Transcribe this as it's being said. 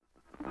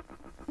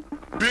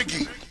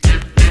Biggie.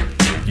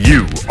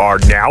 You are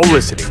now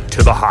listening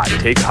to the Hot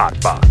Take Hot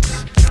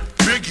Box.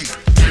 Biggie.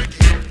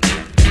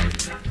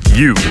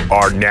 You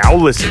are now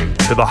listening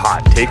to the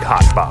Hot Take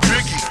Hot Box.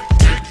 Biggie.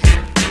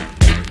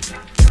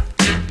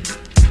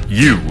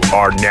 You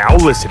are now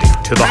listening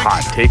to the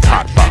Hot Take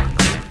Hot Box.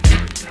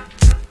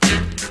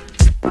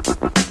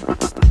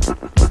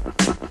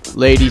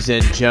 Ladies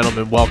and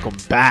gentlemen, welcome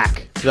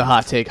back to the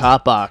Hot Take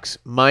Hot Box.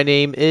 My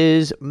name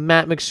is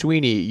Matt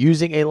McSweeney,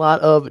 using a lot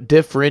of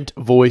different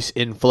voice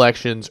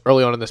inflections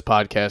early on in this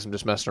podcast. I'm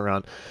just messing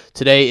around.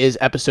 Today is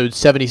episode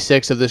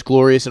 76 of this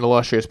glorious and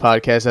illustrious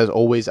podcast. As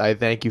always, I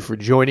thank you for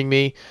joining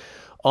me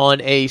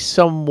on a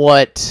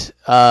somewhat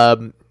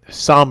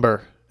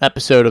somber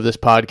episode of this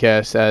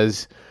podcast,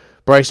 as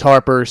Bryce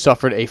Harper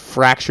suffered a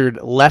fractured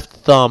left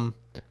thumb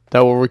that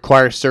will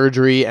require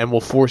surgery and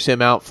will force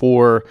him out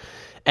for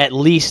at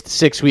least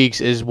 6 weeks,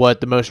 is what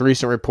the most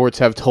recent reports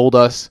have told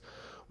us.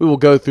 We will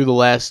go through the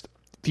last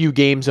few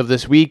games of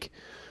this week.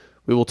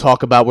 We will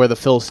talk about where the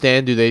Phils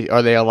stand.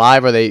 Are they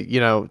alive? Are they,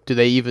 do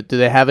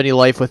they have any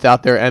life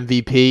without their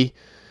MVP?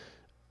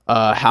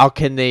 How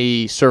can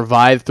they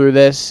survive through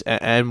this?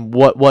 And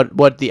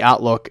what the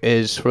outlook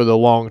is for the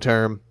long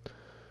term.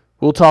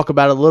 We'll talk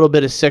about a little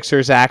bit of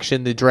Sixers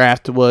action. The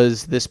draft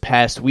was this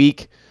past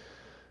week.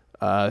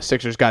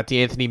 Sixers got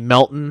DeAnthony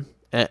Melton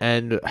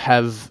and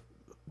have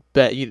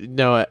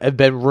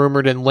been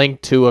rumored and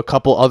linked to a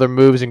couple other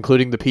moves,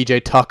 including the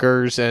PJ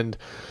Tuckers and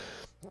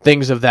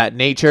things of that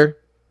nature.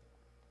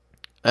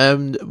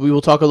 And we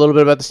will talk a little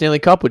bit about the Stanley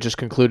Cup, which is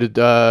concluded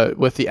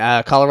with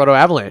the Colorado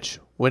Avalanche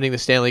winning the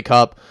Stanley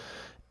Cup,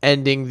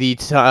 ending the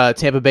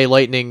Tampa Bay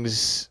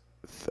Lightning's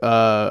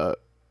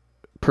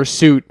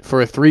pursuit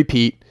for a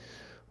three-peat,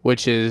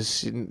 which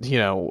is,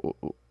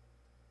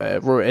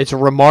 it's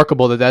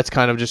remarkable that's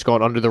kind of just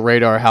going under the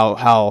radar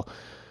how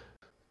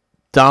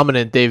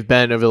dominant they've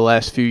been over the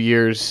last few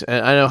years.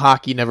 And I know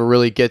hockey never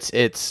really gets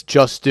its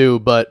just due,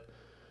 but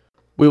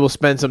we will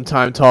spend some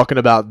time talking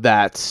about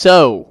that.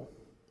 So,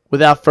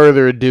 without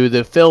further ado,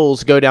 the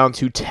Phils go down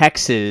to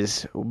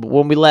Texas.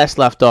 When we last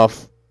left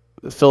off,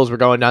 the Phils were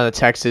going down to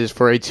Texas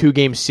for a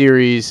 2-game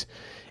series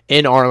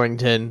in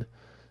Arlington,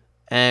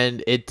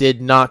 and it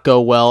did not go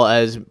well,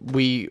 as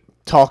we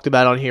talked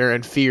about on here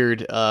and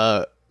feared,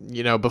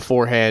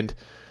 beforehand.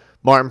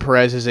 Martin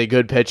Perez is a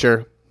good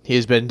pitcher. He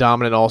has been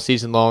dominant all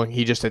season long.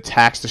 He just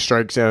attacks the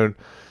strike zone,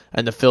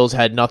 and the Phils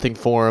had nothing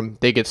for him.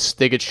 They get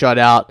shut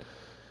out.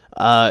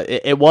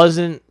 It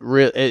wasn't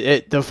real.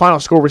 The final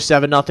score was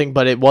 7-0,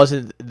 but it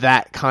wasn't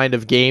that kind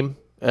of game.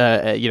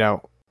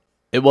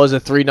 It was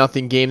a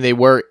 3-0 game. They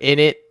were in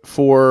it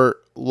for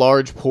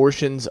large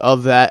portions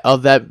of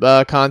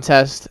that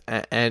contest,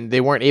 and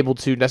they weren't able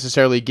to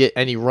necessarily get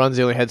any runs.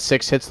 They only had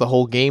 6 hits the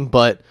whole game,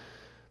 but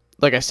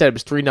like I said, it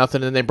was 3-0,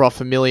 and then they brought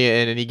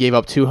Familia in, and he gave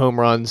up 2 home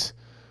runs.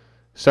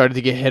 Started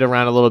to get hit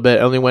around a little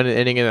bit. Only went an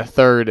inning in a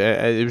third.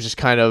 It was just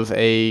kind of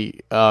a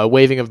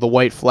waving of the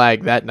white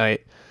flag that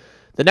night.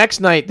 The next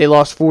night, they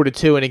lost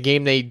 4-2 in a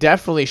game they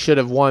definitely should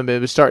have won, but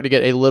it was starting to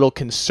get a little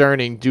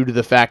concerning due to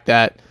the fact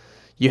that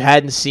you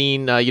hadn't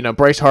seen,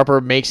 Bryce Harper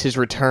makes his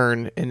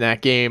return in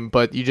that game,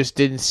 but you just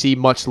didn't see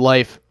much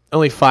life.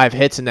 Only 5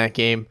 hits in that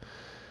game.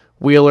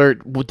 Wheeler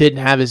didn't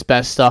have his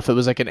best stuff. It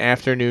was like an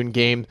afternoon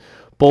game.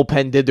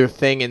 Bullpen did their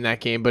thing in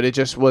that game, but it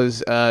just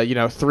was,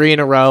 3 in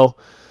a row.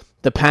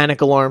 The panic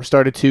alarm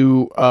started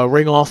to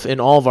ring off in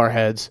all of our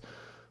heads.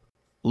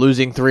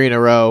 Losing 3 in a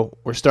row,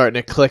 we're starting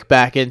to click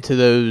back into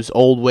those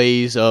old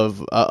ways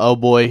of, oh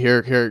boy,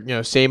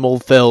 here, same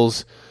old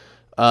Phils.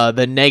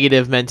 The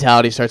negative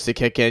mentality starts to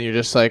kick in. You're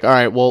just like, all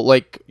right, well,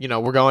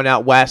 we're going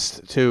out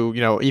west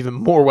to, even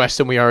more west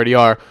than we already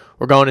are.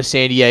 We're going to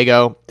San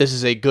Diego. This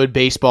is a good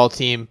baseball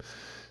team.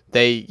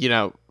 They,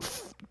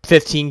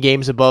 15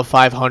 games above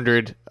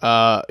 500.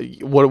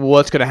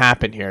 What's going to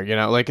happen here?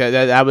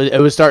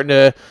 It was starting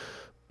to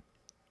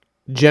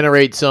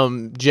generate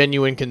some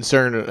genuine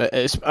concern.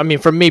 I mean,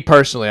 for me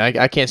personally,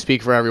 I can't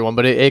speak for everyone,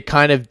 but it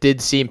kind of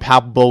did seem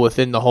palpable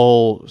within the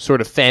whole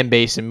sort of fan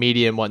base and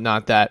media and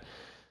whatnot that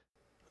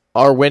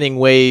our winning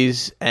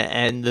ways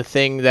and the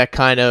thing that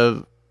kind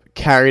of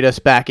carried us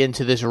back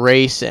into this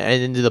race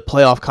and into the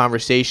playoff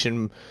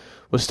conversation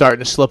was starting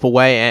to slip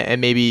away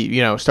and maybe,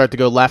 start to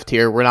go left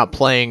here. We're not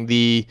playing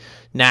the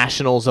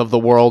Nationals of the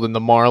world and the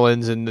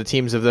Marlins and the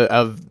teams of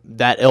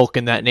that ilk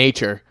and that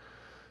nature.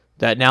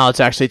 That now it's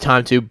actually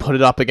time to put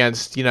it up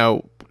against,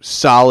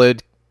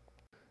 solid,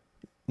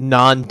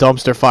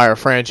 non-dumpster fire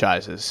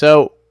franchises.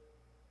 So,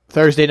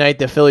 Thursday night,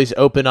 the Phillies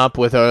open up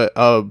with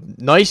a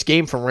nice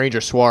game from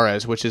Ranger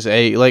Suarez, which is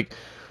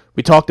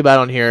we talked about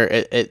on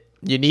here,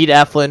 you need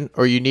Eflin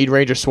or you need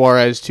Ranger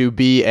Suarez to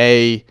be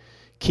a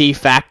key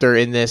factor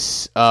in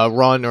this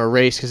run or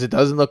race, because it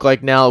doesn't look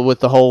like now with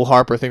the whole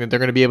Harper thing that they're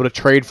going to be able to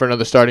trade for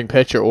another starting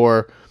pitcher,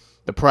 or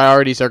the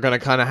priorities are going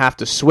to kind of have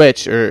to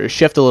switch or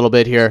shift a little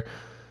bit here.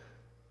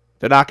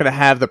 They're not going to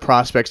have the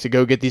prospects to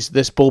go get this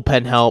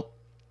bullpen help,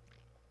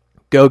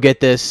 go get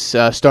this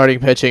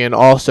starting pitching, and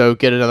also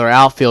get another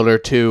outfielder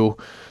to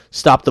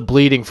stop the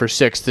bleeding for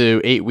 6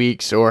 to 8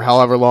 weeks or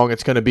however long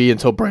it's going to be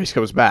until Bryce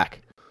comes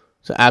back.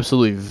 It's an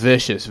absolutely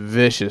vicious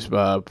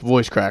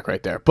voice crack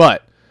right there.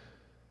 But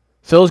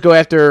Phils go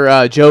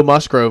after Joe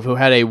Musgrove, who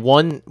had a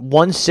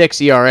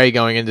 1.16 ERA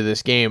going into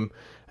this game,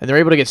 and they're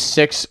able to get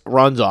 6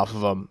 runs off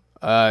of him.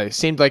 It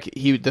seemed like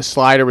the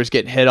slider was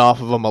getting hit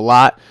off of him a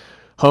lot.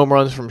 Home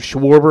runs from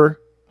Schwarber,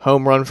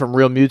 home run from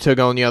Real Muto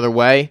going the other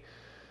way.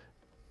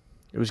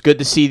 It was good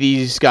to see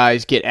these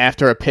guys get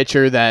after a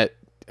pitcher that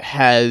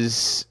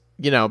has,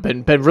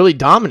 been really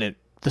dominant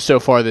so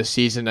far this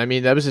season. I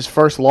mean, that was his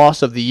first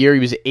loss of the year. He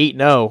was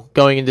 8-0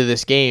 going into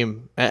this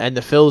game, and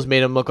the Phils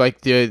made him look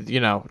like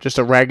just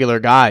a regular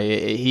guy.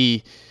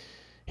 He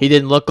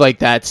didn't look like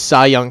that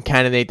Cy Young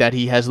candidate that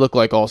he has looked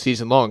like all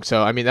season long.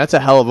 So, I mean, that's a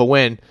hell of a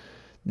win.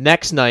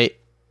 Next night,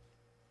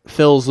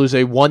 Phils lose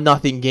a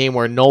 1-0 game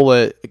where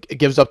Nola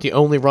gives up the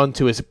only run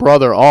to his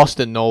brother,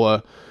 Austin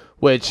Nola,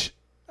 which,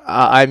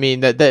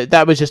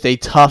 that was just a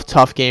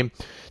tough game.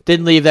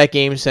 Didn't leave that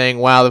game saying,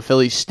 wow, the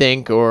Phillies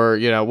stink or,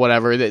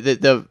 whatever.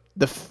 The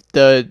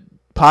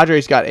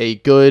Padres got a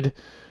good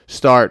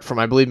start from,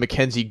 I believe,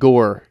 Mackenzie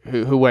Gore,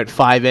 who went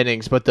 5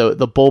 innings, but the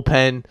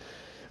bullpen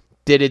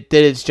did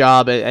its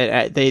job.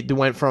 They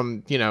went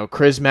from,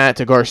 Chris Matt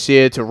to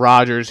Garcia to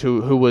Rogers,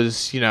 who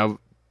was,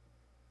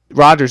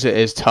 Rogers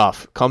is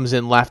tough. Comes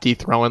in lefty,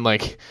 throwing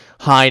like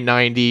high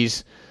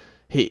 90s.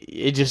 And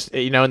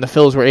the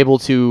Phils were able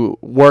to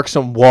work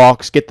some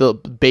walks, get the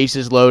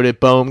bases loaded.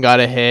 Bohm got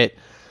a hit.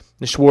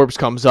 The Schwartz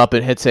comes up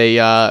and hits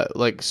a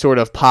sort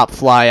of pop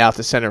fly out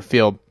to center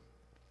field.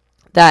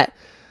 That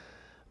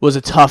was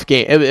a tough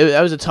game.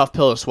 That was a tough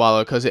pill to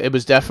swallow because it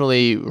was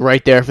definitely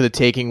right there for the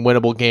taking,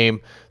 winnable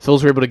game.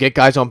 Phils were able to get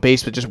guys on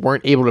base, but just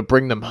weren't able to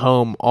bring them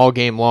home all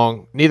game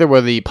long. Neither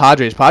were the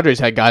Padres. Padres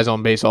had guys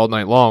on base all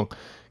night long.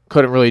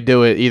 Couldn't really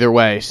do it either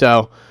way.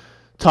 So,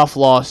 tough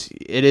loss.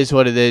 It is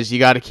what it is. You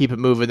got to keep it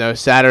moving, though.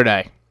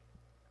 Saturday.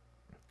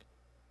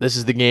 This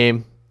is the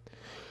game.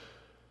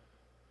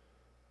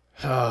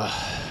 A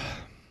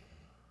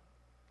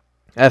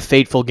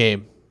fateful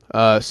game.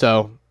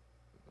 So,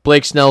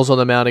 Blake Snell's on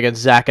the mound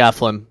against Zach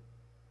Eflin.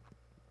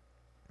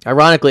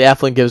 Ironically,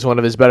 Eflin gives one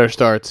of his better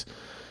starts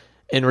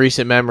in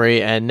recent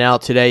memory, and now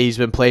today he's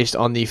been placed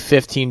on the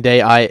 15-day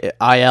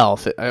IL.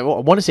 I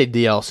want to say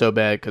DL so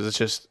bad because it's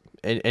just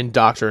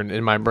indoctrined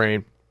in my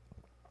brain.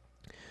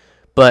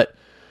 But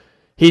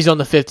he's on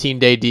the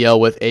 15-day DL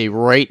with a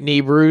right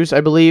knee bruise,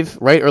 I believe.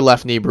 Right or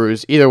left knee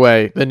bruise. Either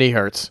way, the knee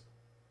hurts.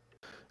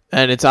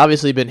 And it's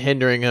obviously been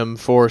hindering him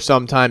for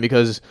some time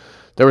because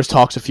there was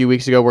talks a few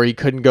weeks ago where he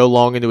couldn't go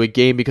long into a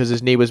game because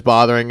his knee was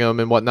bothering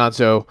him and whatnot.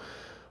 So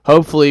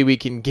hopefully we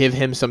can give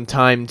him some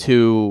time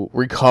to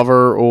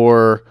recover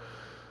or,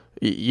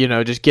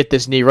 just get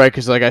this knee right.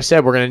 Because like I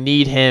said, we're going to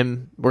need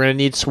him. We're going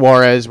to need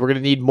Suarez. We're going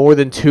to need more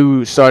than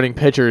 2 starting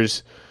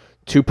pitchers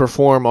to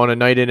perform on a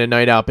night in and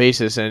night out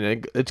basis.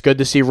 And it's good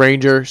to see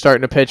Ranger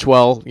starting to pitch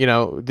well,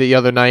 the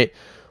other night.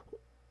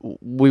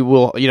 We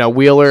will,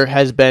 Wheeler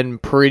has been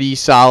pretty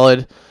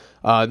solid.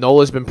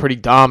 Nola's been pretty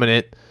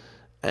dominant.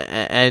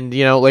 And,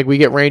 we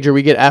get Ranger,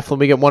 we get Eflin,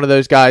 we get one of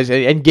those guys.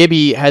 And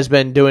Gibby has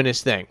been doing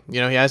his thing. He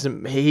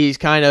hasn't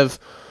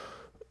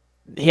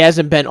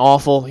been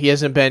awful. He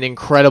hasn't been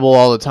incredible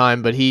all the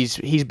time, but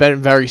he's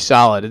been very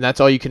solid. And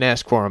that's all you can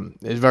ask for him,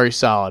 is very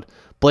solid.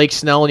 Blake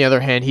Snell, on the other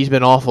hand, he's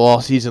been awful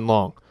all season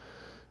long.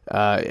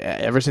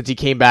 Ever since he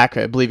came back,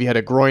 I believe he had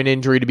a groin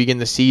injury to begin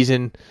the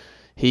season.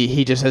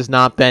 He just has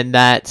not been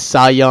that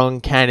Cy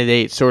Young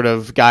candidate sort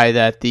of guy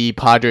that the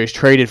Padres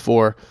traded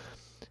for.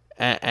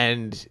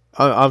 And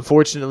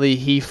unfortunately,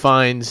 he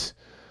finds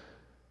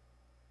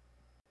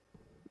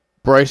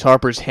Bryce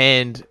Harper's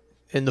hand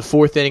in the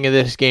 4th inning of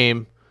this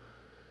game,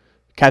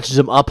 catches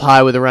him up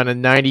high with around a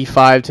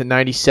 95 to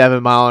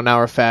 97 mile an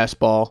hour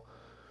fastball,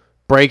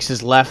 breaks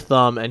his left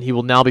thumb, and he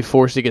will now be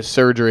forced to get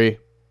surgery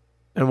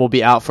and will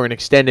be out for an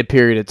extended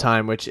period of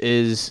time, which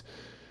is...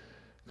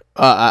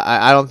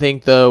 I don't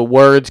think the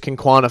words can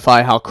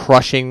quantify how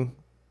crushing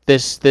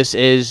this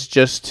is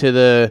just to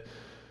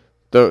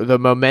the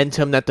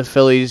momentum that the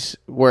Phillies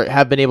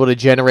have been able to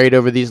generate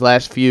over these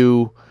last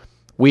few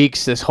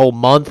weeks, this whole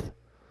month.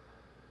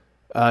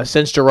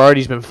 Since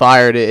Girardi's been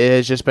fired, it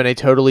has just been a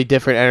totally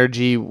different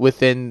energy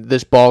within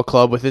this ball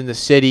club, within the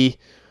city,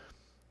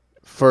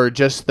 for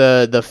just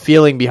the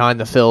feeling behind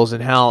the Phils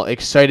and how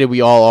excited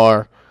we all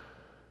are.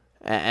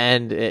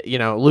 And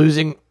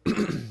losing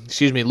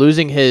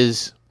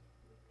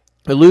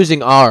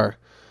losing our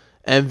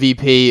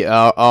MVP,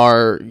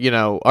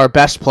 our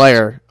best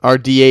player, our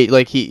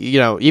DH,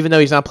 even though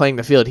he's not playing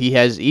the field, he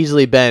has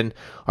easily been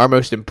our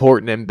most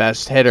important and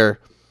best hitter.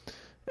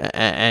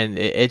 And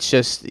it's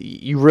just,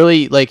 you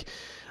really,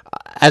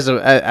 as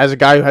a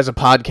guy who has a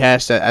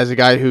podcast, as a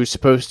guy who's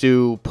supposed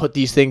to put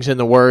these things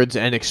into words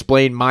and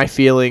explain my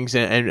feelings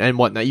and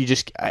whatnot,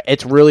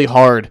 it's really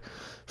hard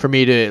for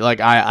me to,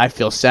 I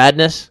feel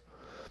sadness.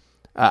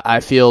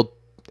 I feel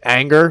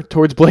anger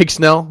towards Blake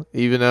Snell,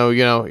 even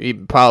though, he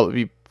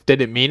probably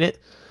didn't mean it.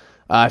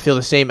 I feel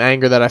the same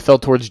anger that I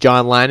felt towards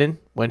John Lannon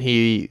when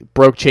he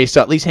broke Chase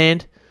Utley's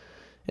hand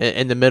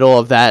in the middle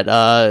of that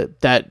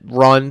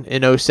run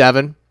in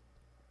 2007.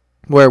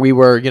 where we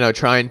were,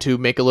 trying to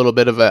make a little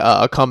bit of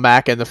a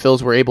comeback, and the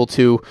Phils were able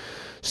to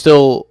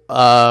still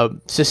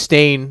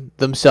sustain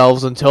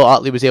themselves until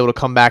Utley was able to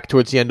come back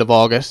towards the end of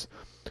August.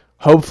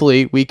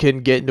 Hopefully, we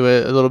can get into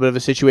a little bit of a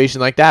situation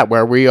like that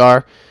where we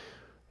are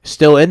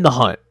still in the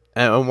hunt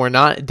and we're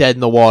not dead in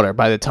the water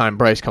by the time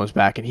Bryce comes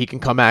back, and he can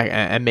come back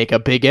and make a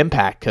big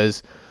impact,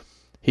 because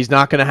he's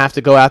not going to have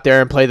to go out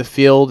there and play the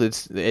field.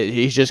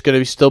 He's just going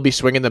to still be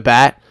swinging the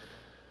bat.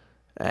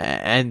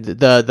 And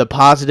the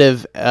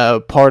positive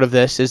part of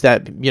this is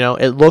that,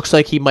 it looks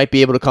like he might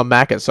be able to come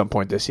back at some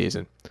point this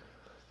season.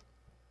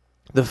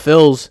 The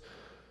Phils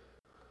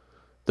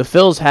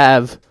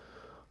have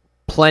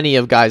plenty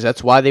of guys.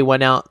 That's why they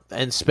went out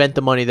and spent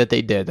the money that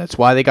they did. That's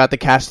why they got the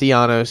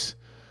Castellanos.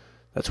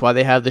 That's why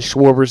they have the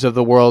Schwarbers of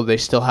the world. They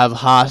still have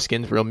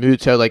Hoskins,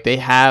 Realmuto. Like, they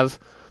have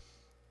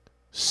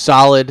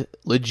solid,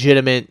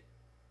 legitimate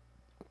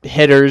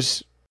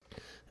hitters,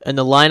 and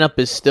the lineup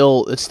is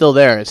still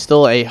there. It's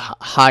still a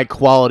high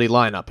quality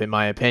lineup, in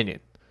my opinion.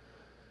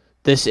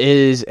 This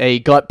is a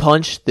gut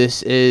punch.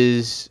 This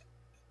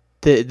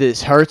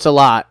hurts a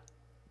lot,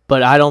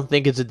 but I don't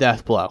think it's a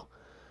death blow.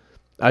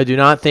 I do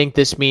not think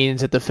this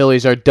means that the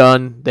Phillies are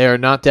done. They are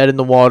not dead in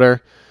the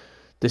water.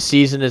 The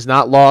season is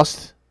not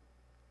lost.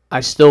 I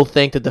still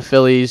think that the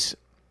Phillies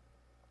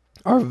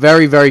are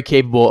very, very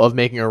capable of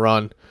making a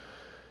run.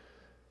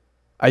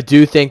 I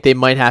do think they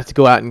might have to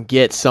go out and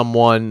get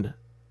someone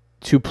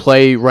to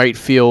play right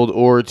field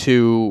or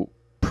to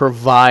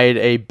provide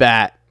a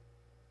bat,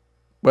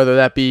 whether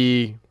that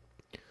be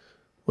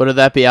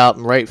out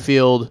in right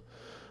field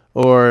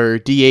or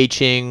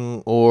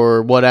DHing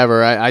or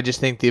whatever. I just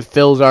think the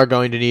Phils are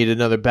going to need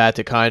another bat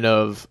to kind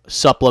of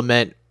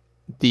supplement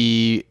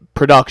the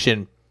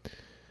production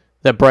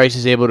that Bryce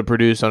is able to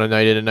produce on a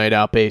night in and night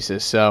out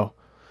basis. So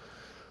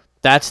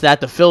that's that.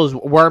 The Phils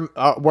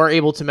were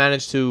able to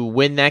manage to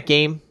win that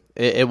game.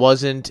 It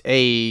wasn't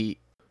a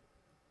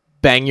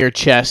bang your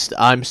chest,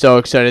 I'm so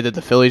excited that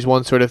the Phillies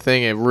won sort of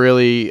thing.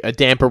 A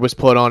damper was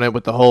put on it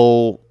with the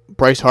whole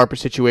Bryce Harper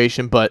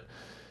situation, but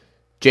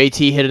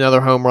JT hit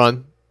another home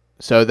run.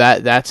 So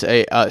that's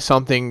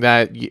something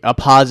that a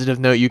positive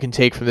note you can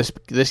take from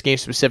this game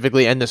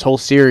specifically, and this whole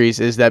series,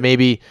 is that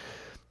maybe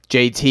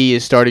JT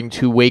is starting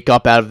to wake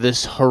up out of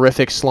this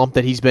horrific slump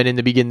that he's been in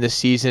the beginning of this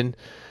season.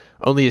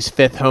 Only his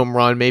 5th home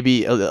run.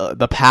 Maybe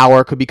the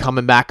power could be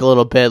coming back a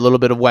little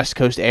bit of West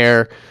Coast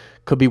air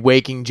could be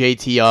waking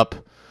JT up.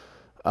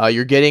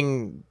 You're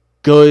getting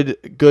good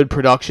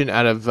production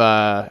out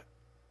of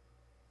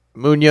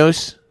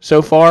Munoz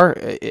so far,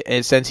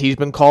 and since he's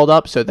been called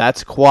up, so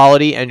that's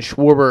quality, and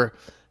Schwarber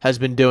has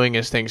been doing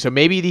his thing. So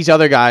maybe these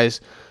other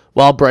guys,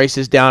 while Bryce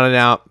is down and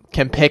out,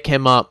 can pick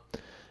him up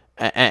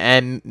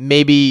and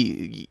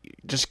maybe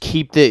just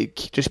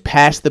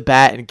pass the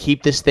bat and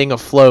keep this thing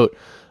afloat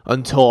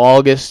until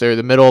August or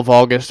the middle of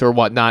August or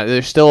whatnot.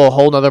 There's still a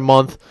whole nother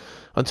month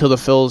until the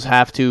Phils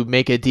have to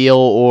make a deal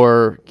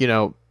or,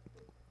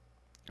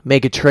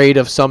 make a trade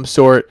of some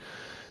sort.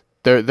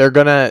 There's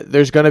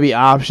gonna be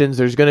options.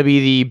 There's gonna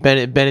be the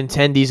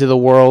Benintendis of the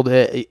world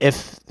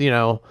if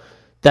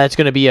that's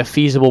gonna be a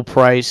feasible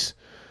price.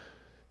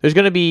 There's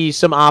gonna be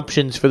some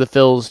options for the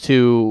Phils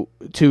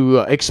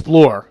to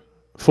explore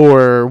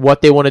for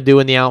what they want to do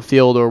in the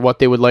outfield or what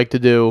they would like to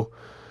do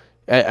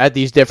at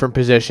these different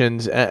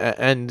positions,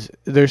 and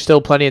there's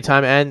still plenty of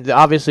time. And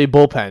obviously,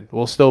 bullpen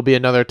will still be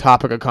another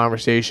topic of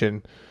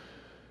conversation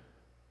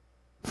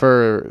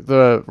for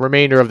the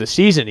remainder of the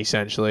season,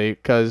 essentially,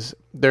 because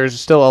there's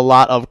still a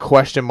lot of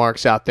question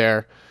marks out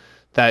there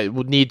that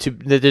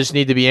just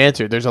need to be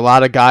answered. There's a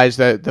lot of guys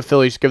that the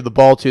Phillies give the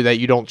ball to that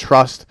you don't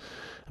trust.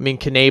 I mean,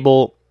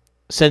 Knebel,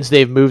 since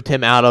they've moved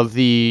him out of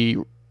the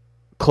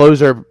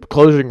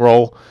closing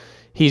role,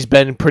 he's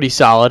been pretty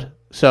solid.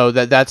 So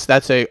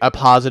that's a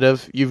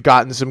positive. You've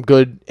gotten some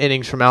good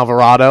innings from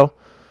Alvarado,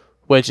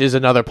 which is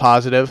another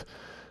positive.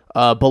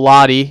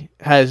 Bilotti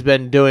has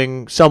been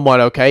doing somewhat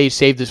okay. He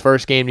saved his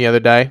first game the other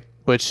day,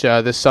 which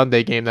this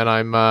Sunday game that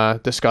I'm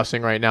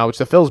discussing right now, which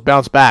the Phils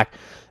bounce back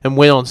and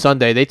win on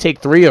Sunday. They take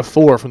 3 of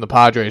 4 from the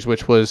Padres,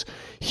 which was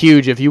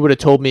huge. If you would have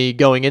told me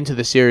going into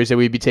the series that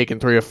we'd be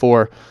taking 3 of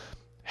 4,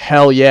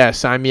 hell yeah,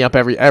 sign me up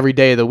every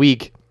day of the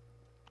week.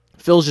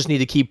 Phils just need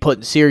to keep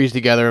putting series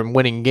together and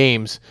winning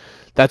games.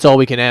 That's all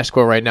we can ask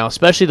for right now,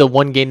 especially the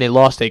one game they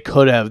lost. They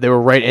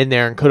were right in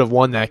there and could have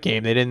won that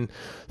game. They didn't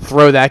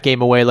throw that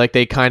game away like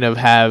they kind of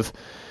have,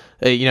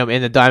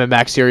 in the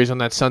Diamondback series on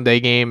that Sunday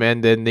game,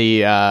 and in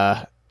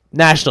the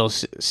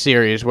Nationals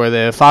series where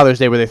the Father's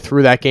Day, where they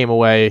threw that game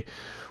away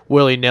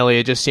willy-nilly.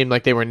 It just seemed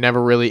like they were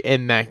never really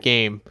in that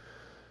game.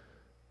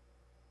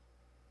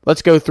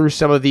 Let's go through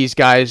some of these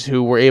guys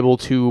who were able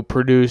to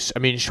produce. I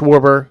mean,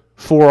 Schwarber,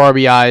 4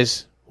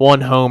 RBIs, 1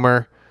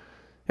 homer.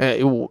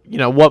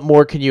 What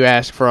more can you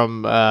ask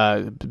from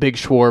Big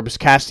Schwarbs?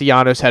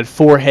 Castellanos had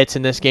 4 hits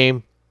in this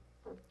game.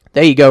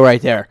 There you go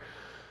right there.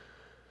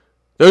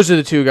 Those are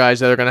the 2 guys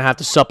that are going to have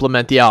to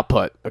supplement the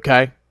output,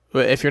 okay?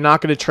 If you're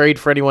not going to trade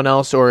for anyone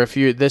else, or if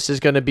this is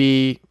going to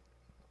be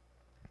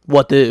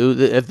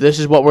if this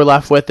is what we're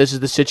left with, this is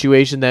the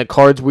situation, that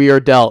cards we are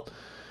dealt.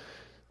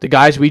 the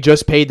guys we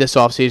just paid this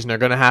offseason are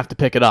going to have to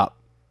pick it up.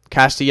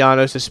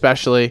 Castellanos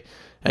especially,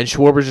 and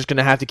Schwarber's just going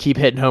to have to keep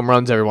hitting home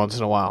runs every once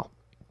in a while.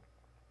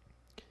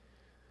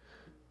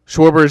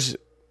 Schwarber's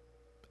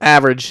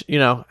average,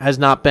 has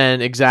not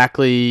been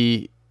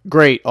exactly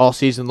great all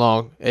season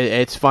long.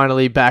 It's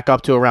finally back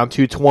up to around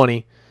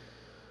 220,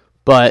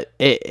 but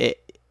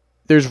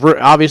there's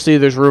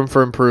room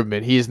for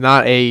improvement. He's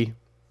not a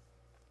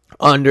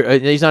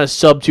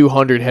sub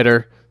 200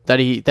 hitter that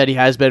he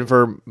has been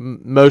for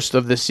most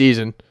of this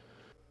season.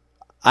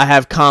 I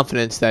have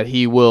confidence that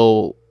he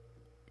will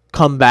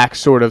come back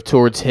sort of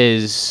towards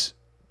his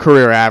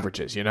career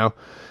averages,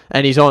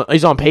 and he's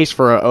on pace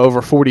for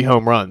over 40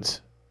 home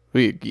runs.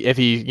 If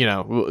he, you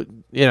know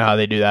how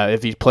they do that.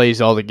 If he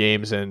plays all the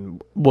games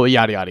and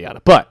yada yada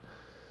yada. But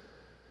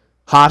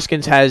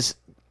Hoskins has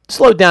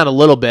slowed down a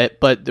little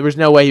bit, but there was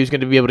no way he was going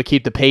to be able to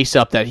keep the pace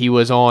up that he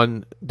was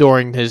on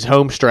during his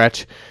home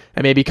stretch.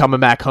 And maybe coming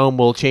back home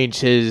will change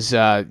his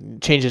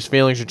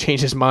feelings or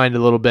change his mind a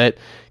little bit.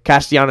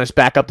 Castellanos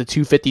back up to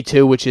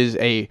 252, which is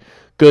a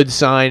good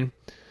sign.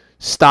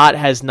 Stott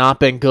has not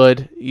been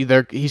good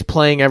either. He's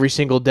playing every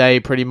single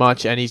day pretty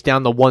much, and he's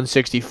down to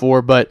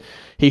 164, but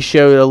he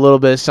showed a little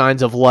bit of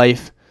signs of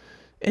life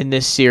in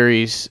this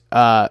series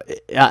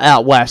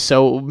out west.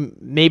 So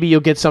maybe you'll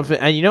get something.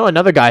 And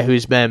another guy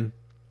who's been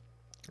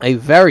a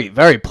very,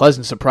 very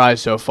pleasant surprise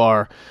so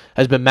far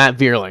has been Matt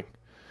Vierling.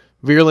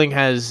 Vierling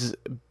has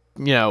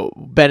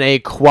been a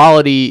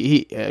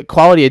quality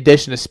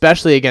addition,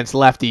 especially against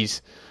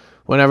lefties.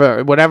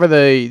 Whenever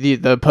the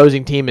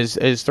opposing team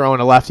is throwing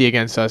a lefty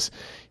against us,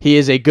 he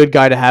is a good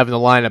guy to have in the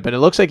lineup. And it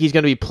looks like he's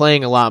going to be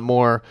playing a lot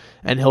more,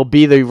 and he'll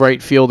be the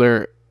right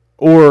fielder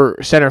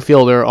or center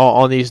fielder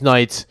on these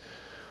nights,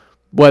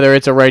 whether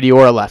it's a righty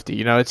or a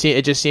lefty.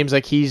 It just seems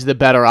like he's the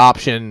better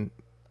option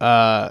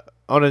on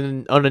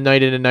a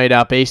night in and night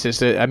out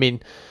basis. I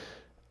mean,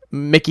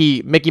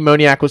 Mickey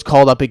Moniak was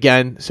called up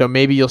again, so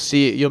maybe you'll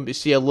see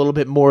a little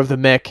bit more of the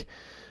Mick.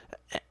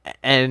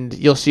 And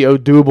you'll see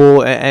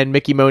Odubel and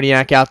Mickey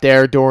Moniak out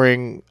there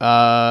during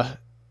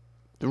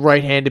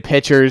right-handed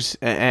pitchers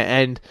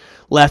and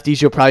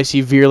lefties. You'll probably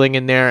see Vierling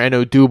in there and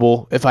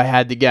Odubel, if I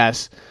had to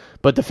guess.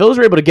 But the Phils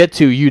were able to get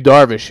to Yu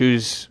Darvish,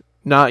 who's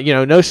not,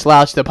 no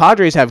slouch. The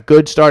Padres have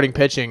good starting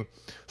pitching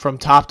from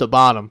top to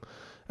bottom,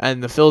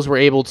 and the Phils were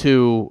able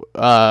to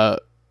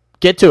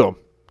get to him,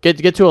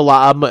 get to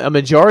a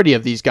majority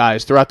of these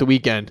guys throughout the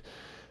weekend.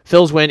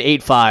 Phils win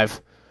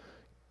 8-5.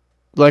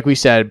 Like we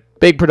said,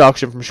 big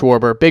production from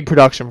Schwarber, big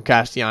production from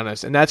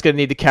Castellanos, and that's going to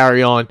need to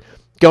carry on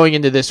going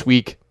into this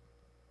week.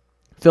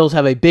 Phils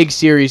have a big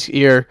series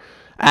here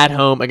at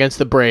home against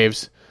the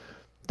Braves.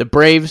 The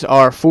Braves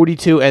are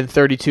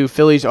 42-32.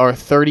 Phillies are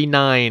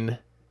 39-35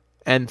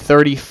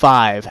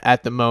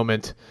 at the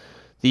moment.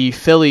 The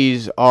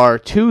Phillies are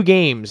 2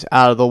 games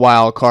out of the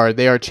wild card.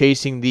 They are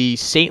chasing the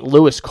St.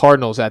 Louis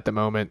Cardinals at the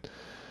moment,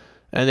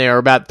 and they are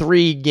about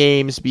 3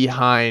 games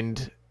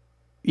behind.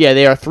 Yeah,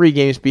 they are 3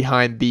 games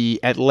behind the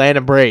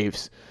Atlanta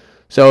Braves.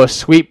 So a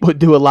sweep would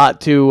do a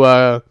lot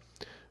to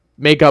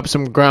make up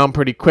some ground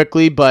pretty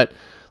quickly, but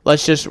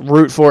let's just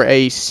root for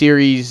a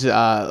series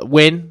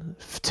win.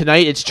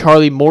 Tonight it's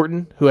Charlie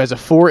Morton, who has a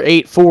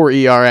 4.84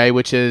 ERA,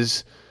 which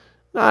is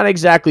not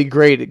exactly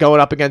great, going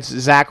up against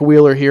Zach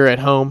Wheeler here at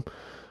home.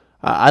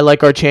 I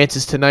like our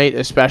chances tonight,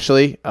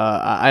 especially.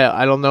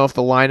 I don't know if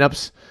the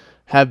lineups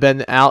have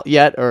been out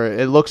yet, or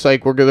it looks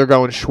like they're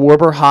going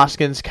Schwarber,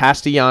 Hoskins,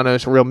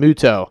 Castellanos, Real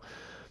Muto,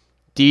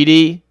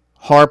 Didi,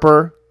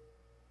 Harper,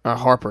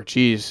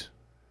 geez.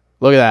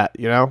 Look at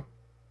that,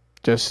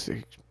 just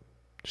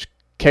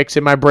kicks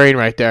in my brain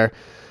right there.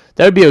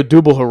 That would be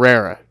Odubel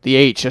Herrera, the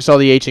H. I saw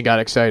the H and got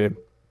excited.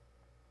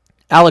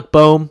 Alec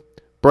Boehm,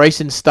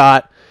 Bryson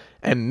Stott,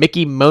 and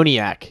Mickey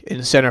Moniak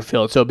in center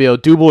field. So it'll be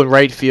Odubel in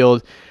right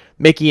field,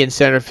 Mickey in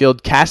center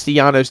field,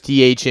 Castellanos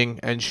DHing,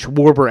 and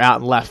Schwarber out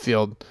in left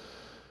field.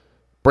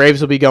 Braves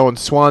will be going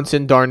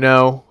Swanson,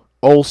 d'Arnaud,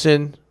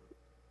 Olsen,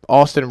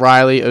 Austin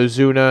Riley,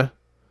 Ozuna,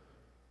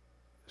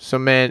 a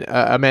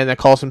man that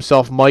calls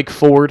himself Mike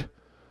Ford,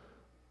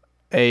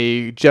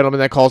 a gentleman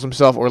that calls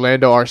himself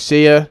Orlando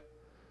Arcia,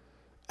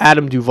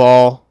 Adam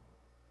Duvall,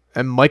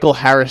 and Michael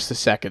Harris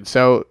II.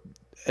 So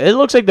it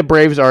looks like the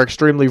Braves are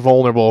extremely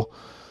vulnerable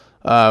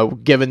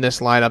given this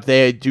lineup.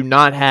 They do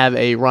not have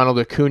a Ronald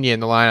Acuna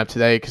in the lineup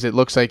today because it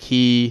looks like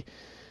he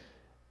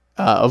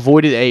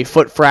avoided a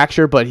foot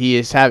fracture, but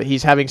he's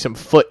having some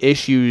foot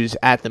issues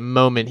at the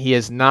moment. He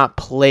has not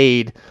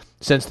played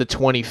since the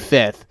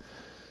 25th.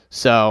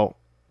 So,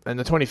 and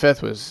the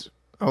 25th was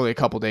only a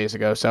couple days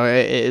ago. So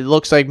it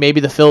looks like maybe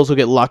the Phils will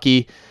get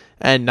lucky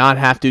and not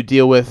have to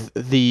deal with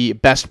the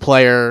best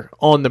player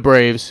on the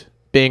Braves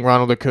being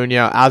Ronald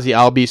Acuna. Ozzie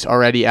Albies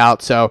already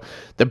out. So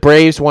the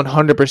Braves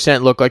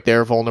 100% look like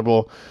they're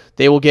vulnerable.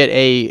 They will get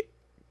a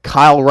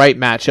Kyle Wright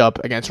matchup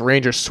against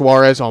Ranger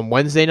Suarez on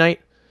Wednesday night.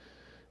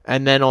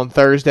 And then on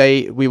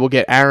Thursday, we will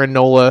get Aaron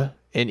Nola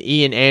and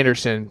Ian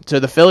Anderson. So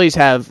the Phillies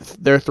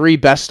have their 3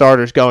 best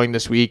starters going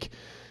this week.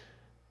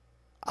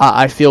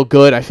 I feel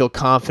good. I feel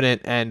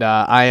confident, and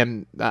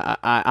obviously,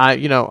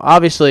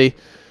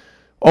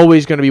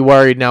 always going to be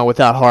worried now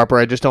without Harper.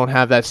 I just don't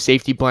have that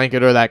safety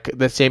blanket or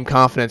that same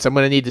confidence. I'm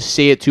going to need to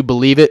see it to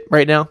believe it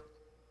right now.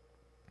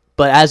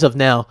 But as of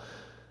now,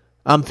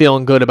 I'm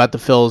feeling good about the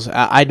Phils.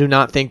 I do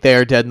not think they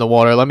are dead in the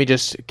water. Let me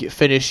just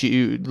finish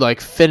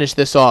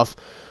this off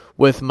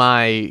with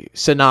my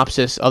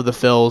synopsis of the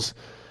Phils.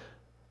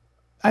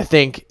 I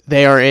think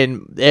they are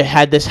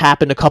had this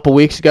happened a couple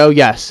weeks ago,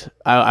 yes,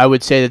 I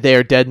would say that they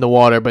are dead in the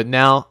water. But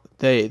now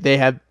they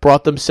have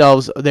brought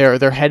themselves,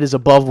 their head is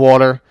above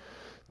water.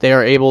 We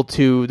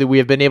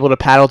have been able to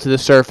paddle to the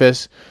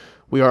surface.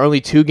 We are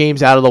only 2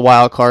 games out of the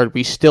wild card.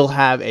 We still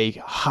have a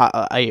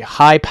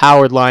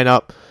high-powered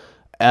lineup,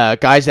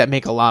 guys that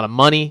make a lot of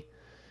money,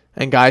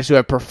 and guys who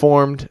have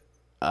performed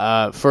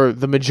for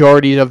the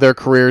majority of their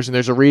careers. And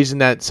there's a reason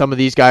that some of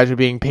these guys are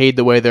being paid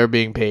the way they're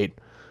being paid.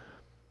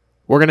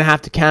 We're going to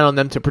have to count on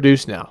them to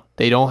produce now.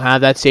 They don't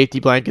have that safety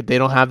blanket. They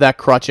don't have that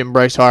crutch in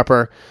Bryce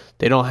Harper.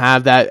 They don't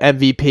have that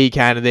MVP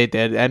candidate,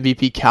 that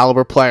MVP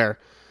caliber player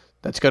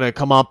that's going to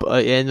come up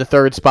in the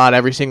 3rd spot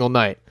every single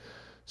night.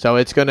 So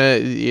it's going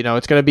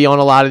to be on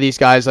a lot of these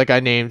guys like I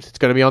named. It's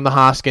going to be on the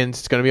Hoskins.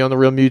 It's going to be on the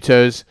Real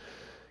Mutos,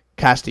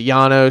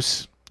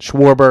 Castellanos,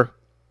 Schwarber.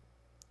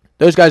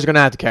 Those guys are going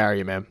to have to carry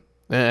you, man.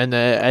 And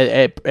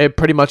it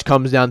pretty much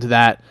comes down to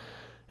that,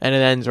 and it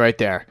ends right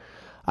there.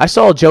 I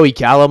saw Joey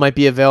Gallo might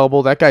be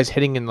available. That guy's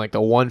hitting in like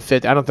the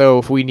 150. I don't know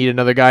if we need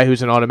another guy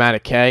who's an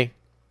automatic K.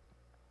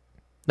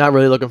 Not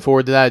really looking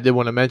forward to that. I did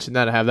want to mention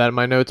that. I have that in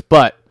my notes.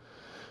 But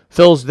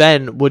Phils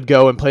then would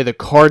go and play the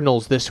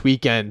Cardinals this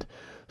weekend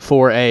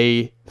for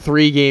a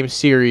 3-game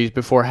series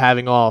before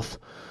having off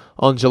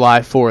on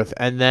July 4th.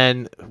 And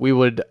then we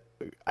would,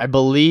 I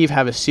believe,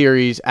 have a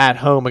series at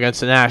home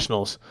against the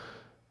Nationals.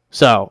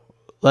 So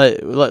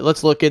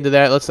let's look into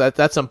that.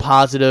 That's some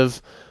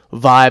positive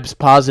vibes,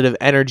 positive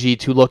energy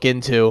to look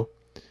into.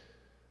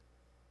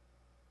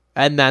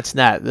 And that's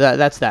that.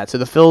 That's that. So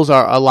the Phils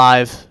are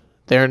alive.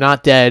 They are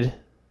not dead.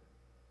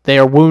 They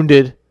are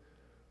wounded,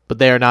 but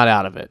they are not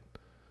out of it.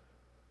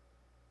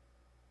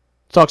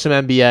 Let's talk some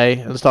NBA,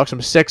 and let's talk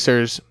some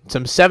Sixers,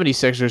 some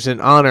 76ers in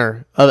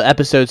honor of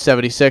episode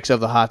 76 of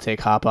the Hot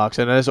Take Hotbox.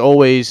 And as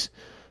always,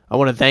 I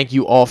want to thank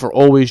you all for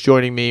always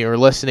joining me or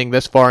listening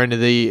this far into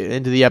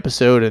the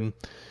episode and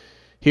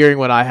hearing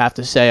what I have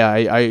to say.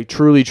 I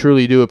truly,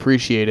 truly do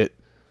appreciate it.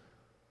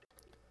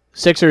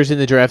 Sixers in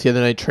the draft the other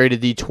night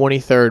traded the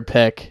 23rd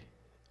pick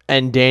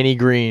and Danny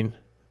Green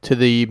to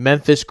the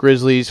Memphis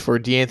Grizzlies for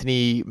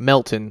DeAnthony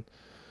Melton,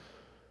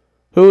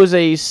 who is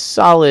a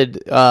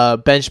solid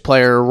bench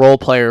player, role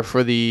player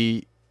for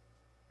the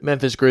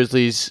Memphis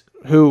Grizzlies,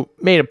 who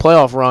made a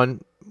playoff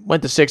run,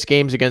 went to 6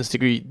 games against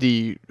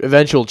the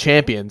eventual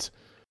champions.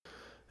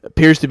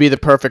 Appears to be the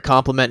perfect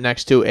complement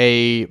next to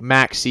a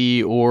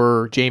Maxey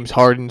or James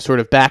Harden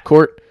sort of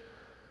backcourt.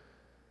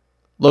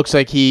 Looks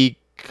like he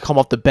can come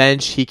off the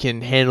bench. He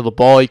can handle the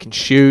ball. He can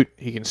shoot.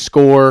 He can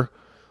score.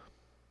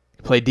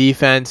 Play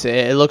defense.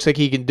 It looks like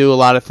he can do a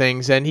lot of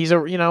things, and he's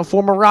a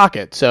former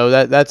Rocket.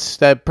 So that's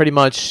pretty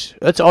much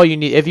that's all you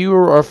need. If you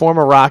were a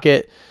former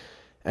Rocket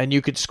and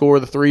you could score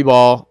the 3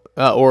 ball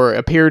or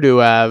appear to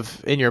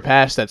have in your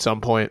past at some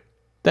point,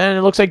 then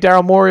it looks like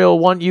Daryl Morey will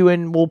want you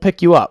and will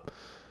pick you up.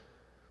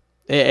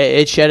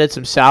 It shedded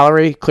some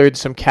salary, cleared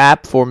some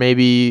cap for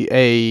maybe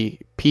a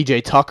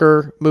PJ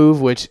Tucker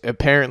move, which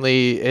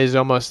apparently is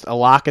almost a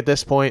lock at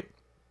this point,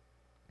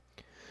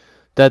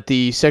 that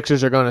the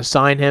Sixers are going to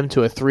sign him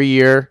to a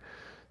 3-year,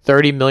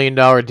 $30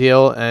 million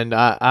deal. And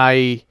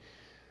I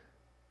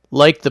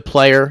like the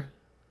player.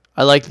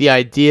 I like the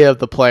idea of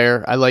the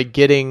player. I like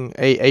getting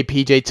a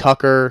PJ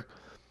Tucker,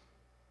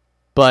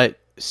 but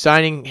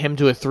signing him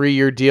to a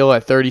 3-year deal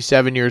at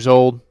 37 years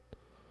old,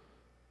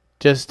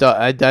 just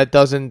that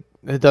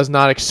does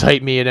not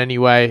excite me in any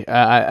way.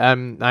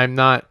 I'm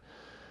not.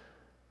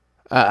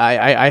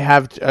 I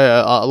have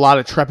a lot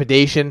of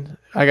trepidation,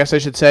 I guess I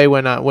should say,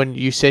 when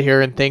you sit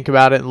here and think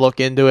about it and look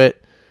into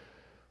it.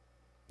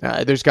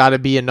 There's got to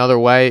be another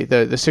way.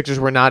 The Sixers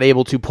were not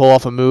able to pull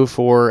off a move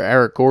for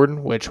Eric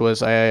Gordon, which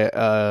was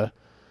another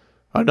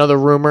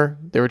rumor.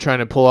 They were trying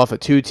to pull off a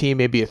 2-team,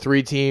 maybe a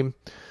 3-team,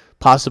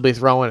 possibly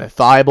throw in a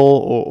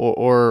Thibault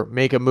or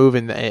make a move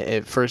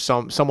for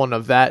someone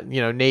of that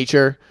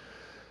nature.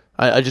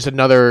 Just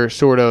another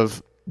sort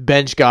of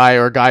bench guy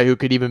or a guy who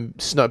could even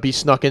be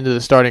snuck into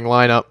the starting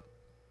lineup,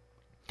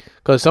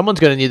 because someone's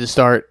going to need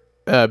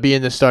to be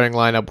in the starting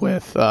lineup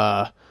with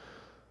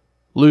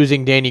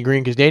losing Danny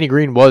Green, because Danny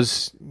Green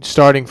was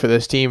starting for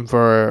this team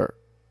for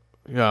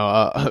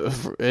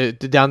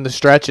down the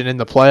stretch and in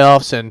the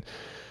playoffs, and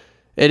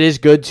it is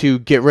good to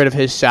get rid of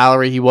his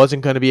salary. He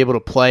wasn't going to be able to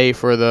play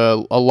for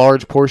a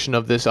large portion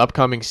of this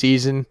upcoming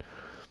season.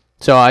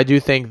 So I do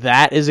think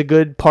that is a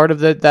good part of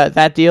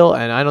that deal.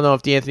 And I don't know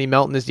if DeAnthony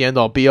Melton is the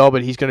end-all be-all,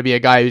 but he's going to be a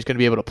guy who's going to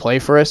be able to play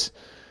for us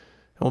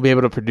and will be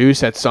able to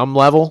produce at some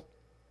level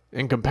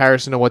in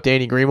comparison to what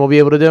Danny Green will be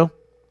able to do.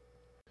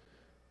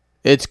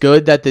 It's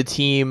good that the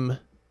team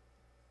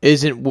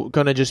isn't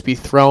going to just be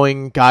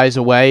throwing guys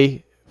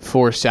away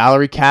for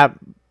salary cap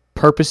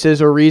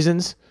purposes or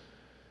reasons.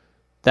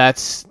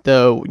 That's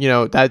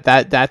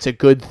that's a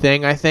good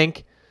thing, I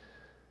think.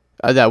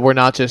 That we're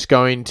not just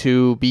going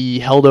to be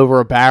held over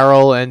a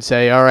barrel and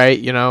say, all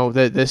right,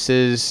 that this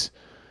is,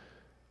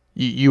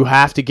 you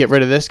have to get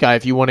rid of this guy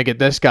if you want to get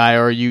this guy,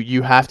 or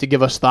you have to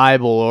give us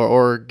Thibault,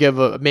 or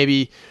give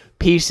maybe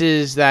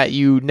pieces that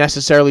you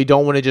necessarily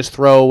don't want to just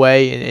throw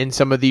away in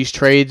some of these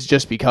trades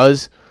just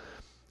because.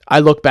 I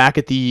look back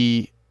at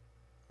the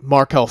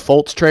Markelle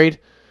Fultz trade.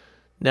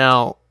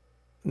 Now,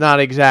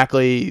 not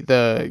exactly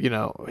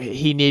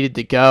he needed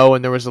to go,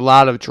 and there was a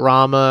lot of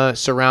drama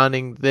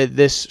surrounding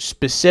this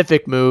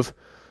specific move.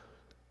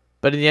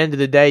 But at the end of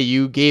the day,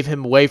 you gave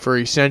him away for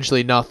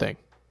essentially nothing.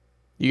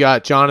 You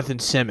got Jonathan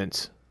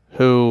Simmons,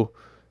 who,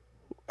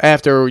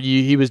 after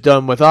he was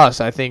done with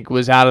us, I think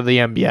was out of the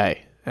NBA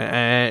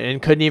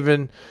and couldn't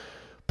even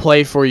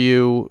play for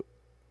you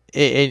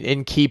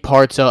in key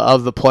parts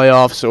of the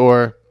playoffs,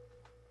 or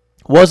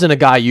wasn't a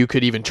guy you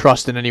could even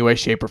trust in any way,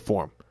 shape, or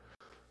form.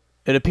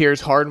 It appears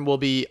Harden will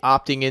be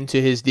opting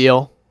into his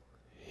deal.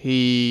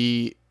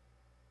 He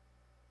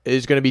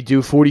is going to be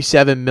due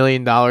 $47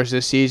 million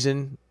this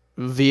season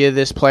via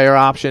this player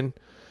option.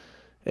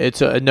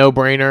 It's a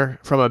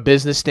no-brainer from a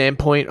business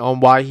standpoint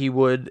on why he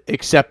would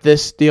accept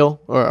this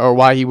deal or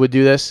why he would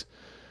do this.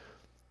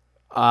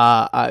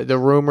 The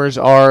rumors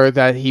are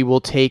that he will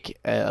take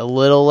a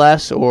little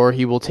less, or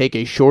he will take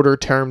a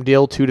shorter-term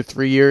deal, 2 to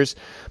 3 years,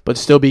 but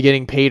still be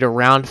getting paid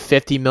around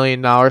 $50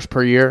 million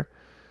per year.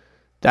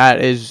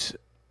 That is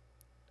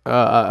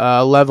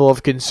a level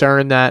of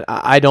concern that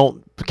I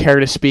don't care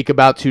to speak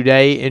about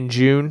today in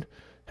June.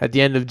 At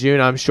the end of June,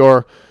 I'm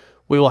sure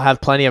we will have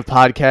plenty of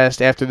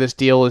podcasts after this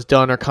deal is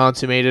done or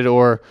consummated,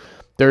 or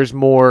there's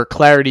more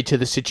clarity to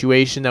the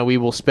situation, that we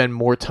will spend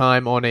more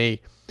time on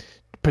a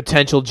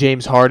potential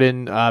James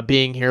Harden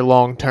being here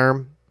long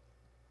term.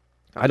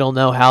 I don't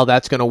know how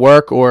that's going to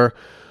work, or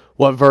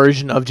what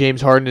version of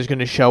James Harden is going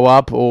to show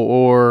up,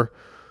 or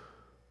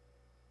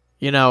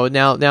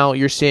now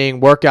you're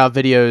seeing workout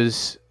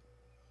videos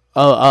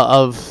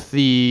of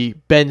the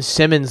Ben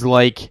Simmons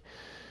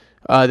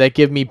that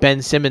give me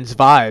Ben Simmons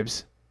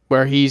vibes,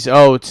 where he's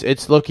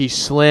he's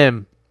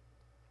slim.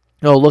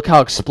 Oh, look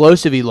how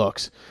explosive he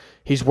looks.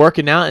 He's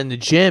working out in the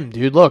gym,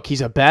 dude. Look,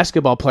 he's a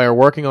basketball player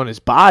working on his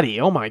body.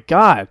 Oh my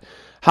God,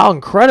 how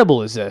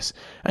incredible is this?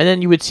 And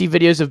then you would see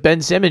videos of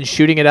Ben Simmons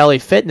shooting at LA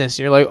Fitness,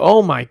 and you're like,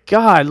 oh my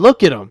God,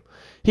 look at him.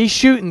 He's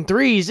shooting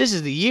threes. This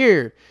is the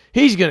year.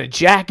 He's going to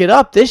jack it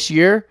up this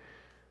year.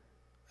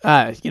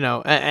 And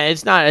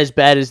it's not as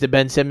bad as the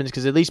Ben Simmons,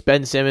 because at least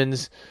Ben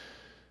Simmons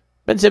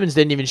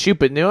didn't even shoot,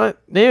 but you know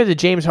what? Neither did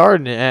James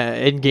Harden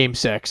in Game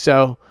 6.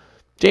 So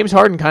James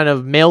Harden kind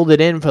of mailed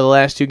it in for the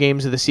last 2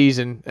 games of the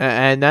season,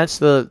 and that's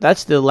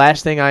the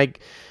last thing I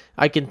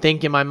can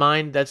think in my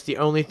mind. That's the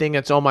only thing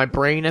that's on my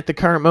brain at the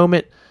current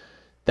moment.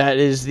 That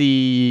is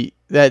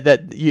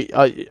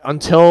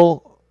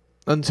until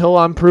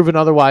I'm proven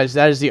otherwise,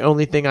 that is the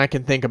only thing I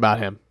can think about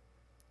him.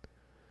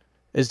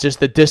 Is just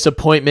the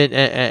disappointment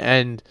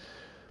and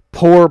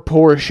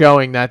poor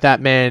showing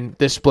that man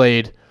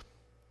displayed,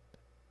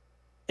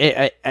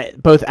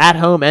 both at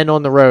home and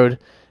on the road,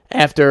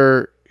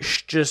 after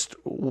just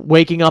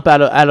waking up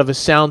out of a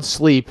sound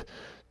sleep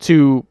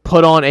to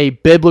put on a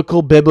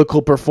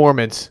biblical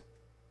performance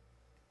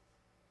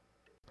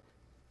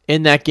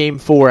in that Game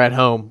 4 at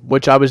home,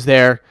 which I was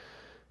there.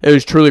 It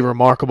was truly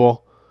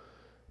remarkable.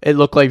 It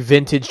looked like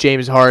vintage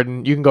James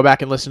Harden. You can go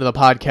back and listen to the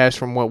podcast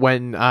from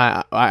when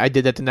I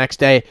did that the next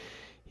day.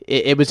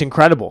 It was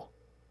incredible.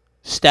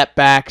 Step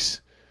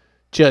backs,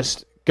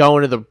 just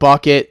going to the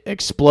bucket,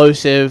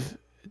 explosive,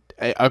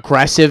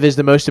 aggressive is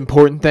the most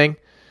important thing,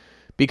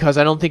 because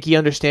I don't think he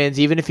understands,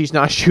 even if he's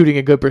not shooting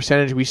a good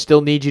percentage, we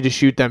still need you to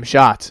shoot them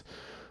shots,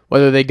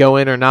 whether they go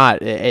in or not.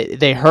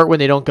 They hurt when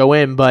they don't go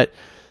in, but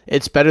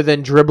it's better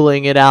than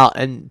dribbling it out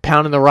and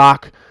pounding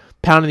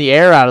the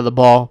air out of the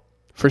ball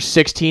for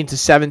 16 to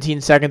 17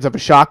 seconds of a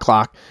shot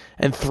clock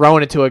and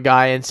throwing it to a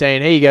guy and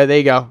saying, hey, there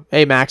you go.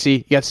 Hey,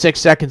 Maxey, you got 6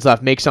 seconds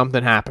left. Make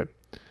something happen.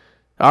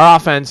 Our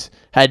offense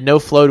had no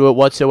flow to it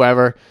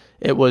whatsoever.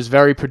 It was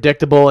very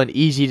predictable and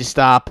easy to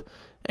stop,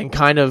 and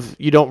kind of,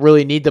 you don't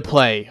really need to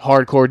play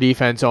hardcore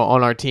defense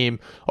on our team.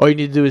 All you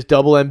need to do is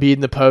double Embiid in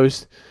the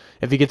post.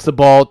 If he gets the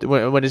ball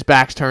when his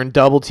back's turned,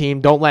 double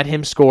team. Don't let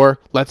him score.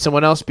 Let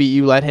someone else beat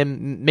you. Let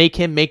him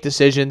make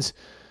decisions.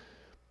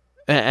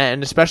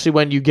 And especially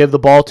when you give the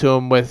ball to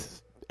him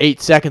with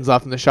 8 seconds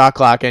left in the shot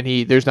clock,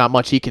 and there's not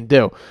much he can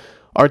do.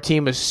 Our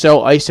team is so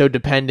ISO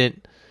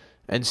dependent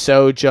and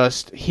so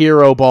just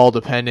hero ball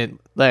dependent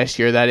last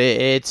year that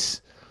it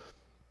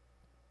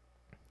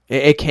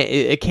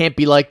can't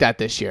be like that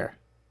this year.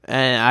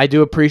 And I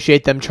do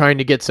appreciate them trying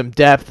to get some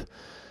depth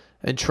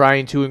and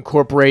trying to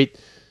incorporate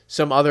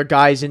some other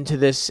guys into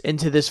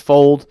this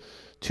fold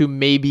to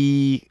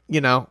maybe,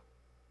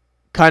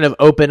 kind of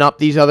open up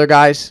these other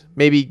guys.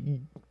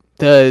 Maybe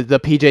the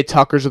PJ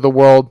Tuckers of the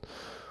world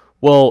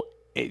will,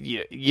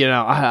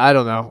 I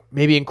don't know,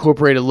 maybe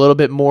incorporate a little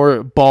bit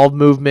more ball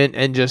movement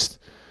and just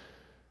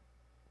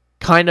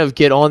kind of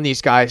get on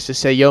these guys to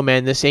say, yo,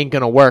 man, this ain't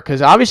going to work.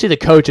 Because obviously the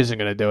coach isn't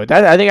going to do it.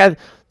 I think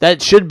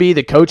that should be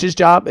the coach's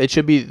job. It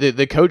should be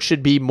the coach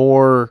should be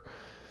more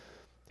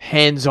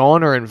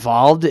hands-on or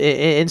involved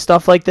in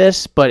stuff like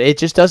this. But it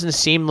just doesn't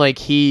seem like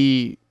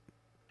he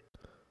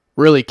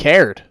really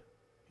cared.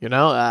 And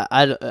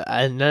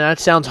that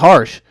sounds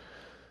harsh.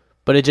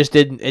 But it just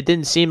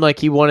didn't seem like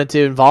he wanted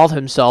to involve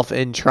himself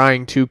in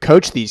trying to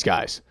coach these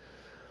guys.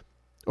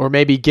 Or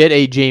maybe get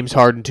a James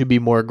Harden to be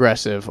more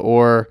aggressive,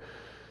 or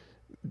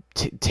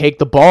take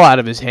the ball out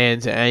of his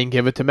hands and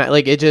give it to Matt.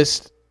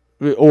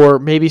 Or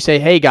maybe say,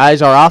 hey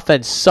guys, our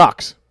offense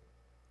sucks.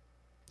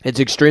 It's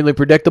extremely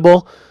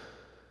predictable,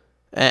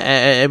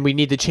 and we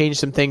need to change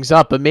some things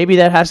up. But maybe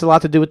that has a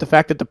lot to do with the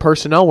fact that the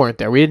personnel weren't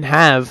there. We didn't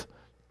have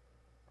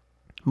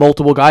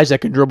multiple guys that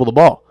can dribble the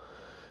ball.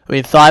 I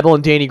mean, Thibault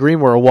and Danny Green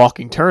were a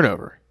walking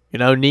turnover.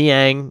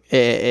 Niang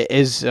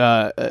has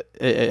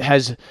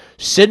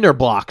cinder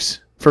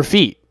blocks for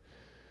feet.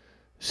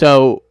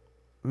 So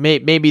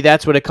maybe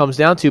that's what it comes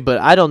down to,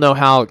 but I don't know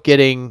how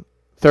getting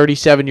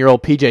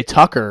 37-year-old PJ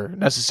Tucker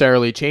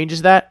necessarily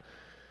changes that.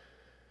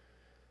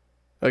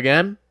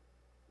 Again,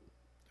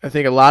 I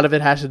think a lot of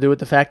it has to do with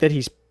the fact that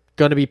he's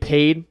going to be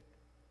paid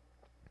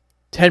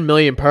 $10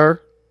 million per,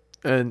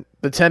 and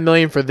the $10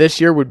 million for this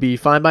year would be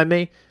fine by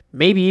me.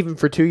 Maybe even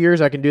for 2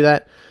 years I can do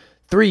that.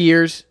 3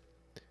 years,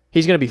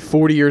 he's going to be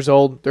 40 years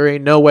old. There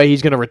ain't no way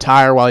he's going to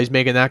retire while he's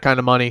making that kind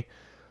of money.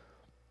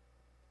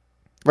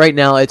 Right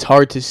now, it's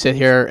hard to sit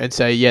here and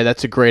say, yeah,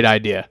 that's a great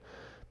idea.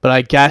 But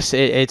I guess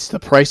it's the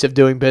price of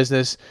doing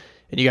business,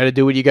 and you got to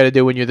do what you got to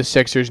do when you're the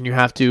Sixers, and you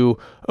have to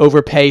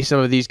overpay some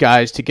of these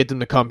guys to get them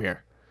to come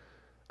here.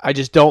 I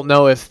just don't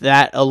know if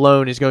that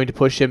alone is going to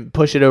push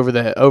it over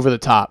the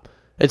top.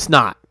 It's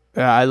not.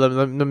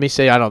 Let me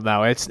say I don't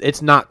know.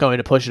 It's not going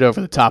to push it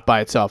over the top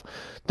by itself.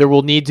 There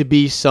will need to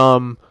be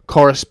some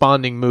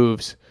corresponding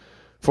moves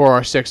for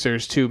our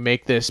Sixers to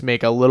make this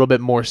make a little bit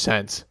more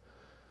sense.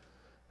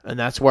 And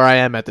that's where I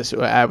am with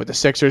the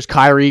Sixers.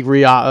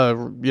 Kyrie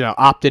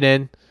opted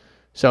in,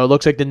 so it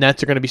looks like the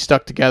Nets are going to be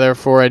stuck together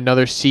for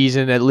another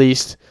season at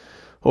least,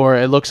 or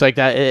it looks like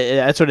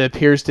that's what it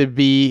appears to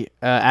be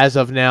as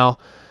of now.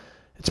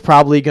 It's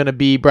probably going to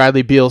be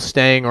Bradley Beal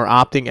staying or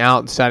opting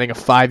out and signing a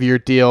 5-year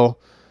deal.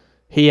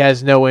 He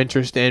has no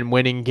interest in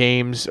winning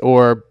games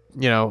or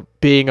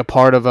being a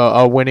part of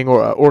a winning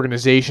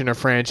organization or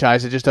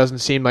franchise. It just doesn't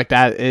seem like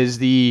that is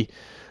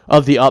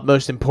of the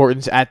utmost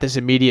importance at this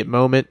immediate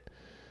moment.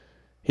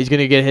 He's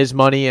going to get his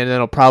money, and then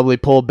he'll probably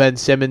pull Ben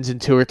Simmons in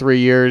 2 or 3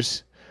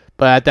 years.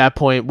 But at that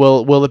point,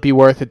 will it be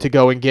worth it to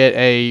go and get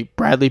a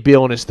Bradley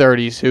Beal in his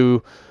 30s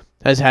who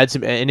has had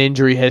an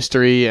injury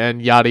history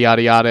and yada,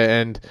 yada, yada,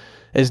 and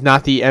is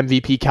not the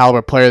MVP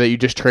caliber player that you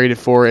just traded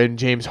for in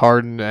James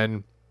Harden?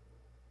 And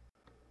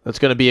that's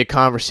going to be a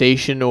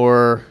conversation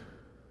or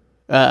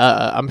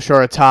I'm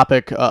sure a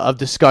topic of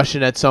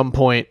discussion at some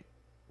point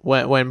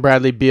when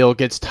Bradley Beal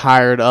gets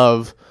tired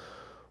of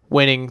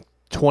winning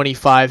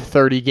 25,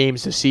 30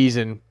 games a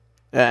season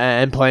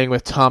and playing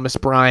with Thomas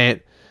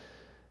Bryant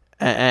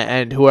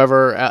and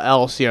whoever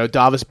else,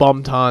 Davis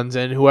Bertans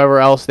and whoever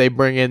else they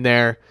bring in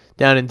there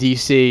down in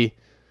D.C.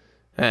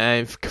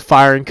 and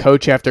firing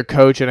coach after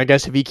coach. And I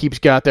guess if he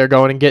keeps out there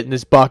going and getting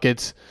his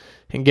buckets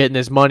and getting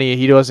his money,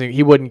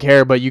 he wouldn't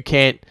care. But you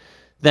can't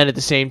then at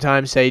the same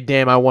time say,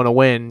 damn, I want to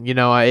win.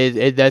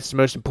 That's the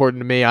most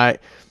important to me. I'll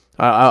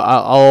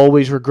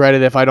always regret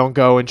it if I don't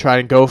go and try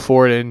and go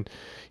for it and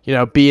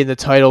be in the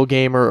title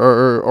game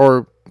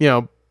or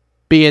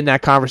be in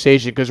that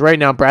conversation. Because right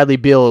now, Bradley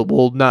Beal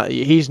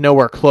he's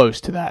nowhere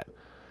close to that.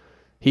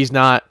 He's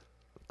not,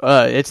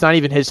 it's not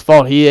even his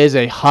fault. He is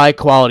a high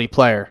quality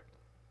player.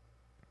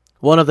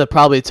 One of the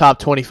probably top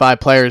 25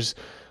 players,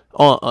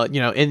 in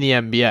the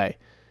NBA.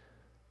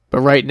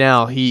 But right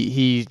now,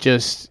 he's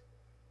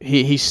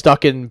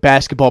stuck in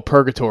basketball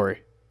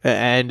purgatory.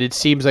 And it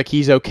seems like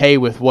he's okay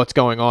with what's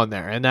going on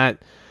there. And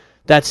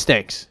that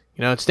stinks.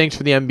 It stinks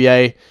for the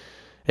NBA.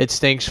 It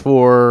stinks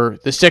for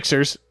the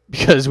Sixers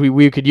because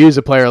we could use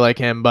a player like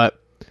him, but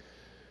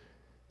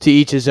to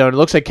each his own. It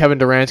looks like Kevin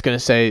Durant's going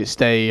to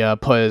stay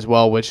put as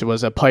well, which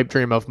was a pipe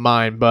dream of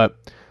mine, but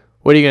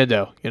what are you going to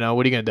do?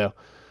 What are you going to do?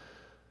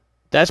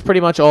 That's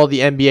pretty much all the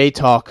NBA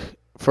talk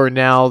for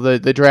now.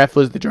 The draft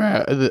was the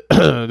draft.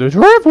 The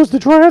draft was the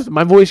draft.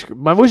 My voice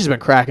has been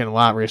cracking a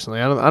lot recently.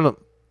 I don't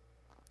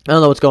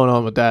know what's going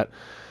on with that.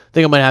 I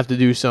think I might have to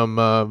do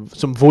some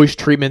voice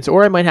treatments,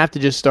 or I might have to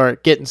just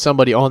start getting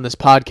somebody on this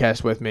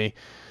podcast with me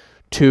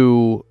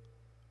to,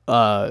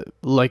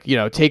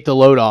 take the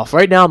load off.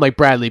 Right now, I'm like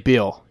Bradley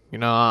Beal.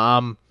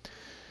 I'm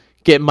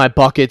getting my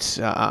buckets.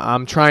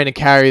 I'm trying to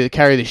carry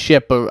the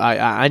ship, but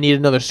I need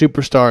another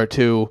superstar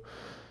to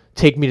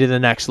take me to the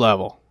next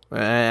level.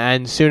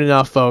 And soon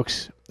enough,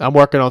 folks, I'm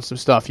working on some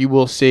stuff. You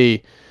will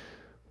see.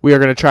 We are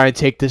going to try and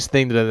take this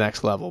thing to the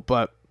next level.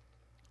 But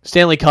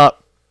Stanley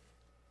Cup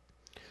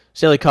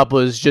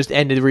was just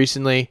ended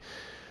recently.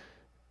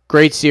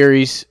 Great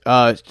series.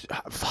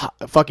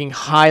 Fucking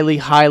highly,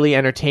 highly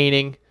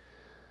entertaining.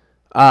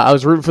 I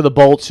was rooting for the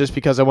Bolts just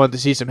because I wanted to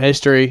see some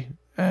history.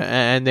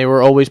 and they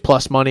were always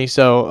plus money.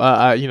 So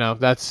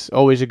that's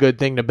always a good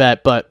thing to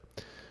bet. But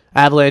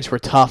Avalanche were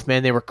tough,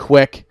 man. They were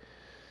quick.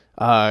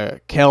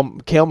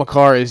 Cale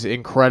Makar is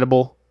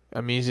incredible.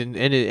 I mean, he's in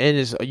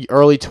his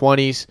early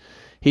 20s.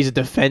 He's a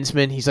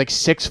defenseman. He's like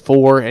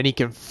 6'4", and he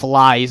can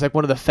fly. He's like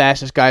one of the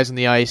fastest guys on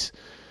the ice.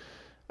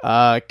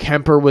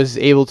 Kemper was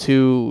able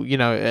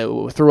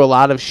to, through a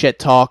lot of shit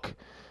talk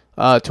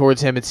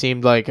towards him, it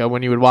seemed like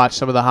when you would watch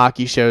some of the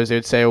hockey shows, they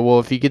would say, well,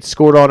 if he gets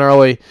scored on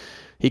early,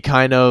 he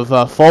kind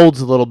of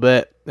folds a little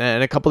bit.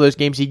 And a couple of those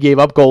games, he gave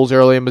up goals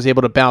early and was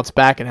able to bounce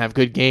back and have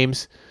good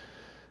games.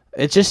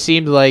 It just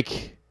seemed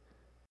like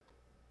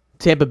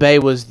Tampa Bay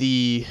was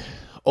the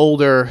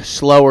older,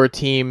 slower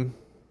team,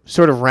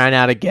 sort of ran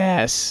out of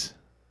gas,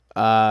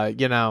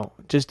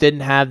 just didn't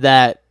have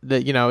that,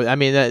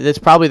 that's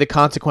probably the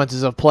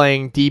consequences of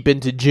playing deep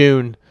into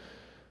June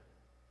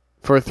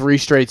for 3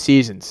 straight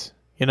seasons.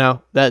 There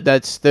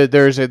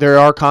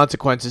are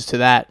consequences to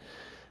that.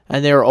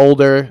 And they were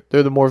older,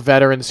 they're the more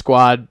veteran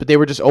squad, but they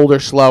were just older,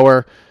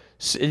 slower.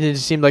 It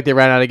just seemed like they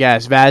ran out of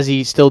gas.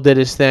 Vazzy still did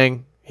his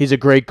thing. He's a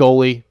great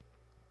goalie.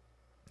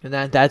 And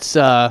that's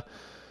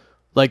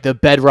like the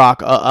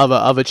bedrock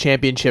of a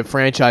championship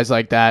franchise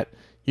like that.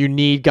 You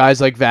need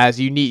guys like Vaz.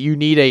 You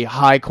need a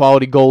high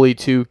quality goalie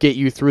to get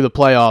you through the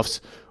playoffs,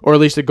 or at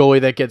least a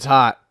goalie that gets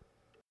hot.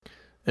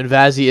 And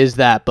Vazzy is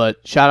that.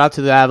 But shout out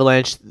to the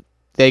Avalanche.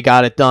 They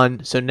got it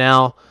done. So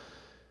now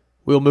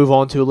we'll move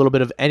on to a little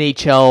bit of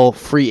NHL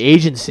free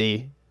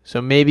agency.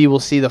 So maybe we'll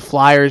see the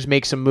Flyers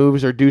make some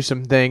moves or do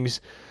some things.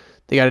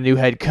 They got a new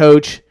head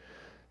coach.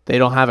 They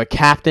don't have a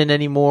captain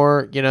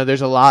anymore.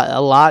 There's a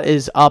lot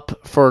is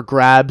up for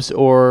grabs,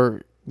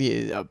 or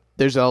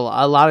there's a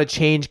lot of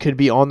change could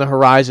be on the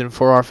horizon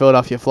for our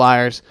Philadelphia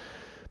Flyers.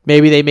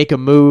 Maybe they make a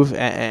move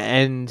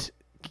and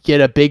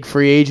get a big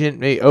free agent,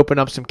 maybe open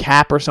up some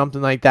cap or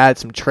something like that,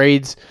 some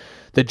trades.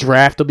 The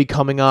draft will be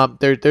coming up.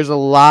 There's a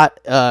lot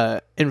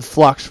in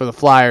flux for the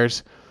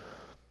Flyers.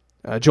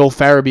 Joel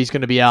Farabee's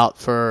going to be out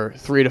for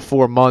 3 to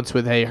 4 months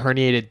with a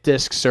herniated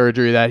disc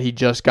surgery that he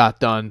just got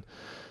done.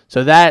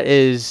 So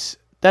that's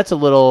a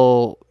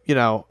little,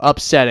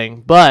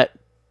 upsetting. But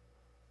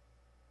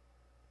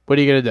what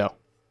are you going to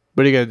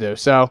do?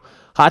 So,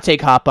 Hot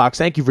Take Hot Box,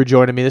 thank you for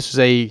joining me. This was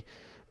a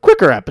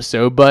quicker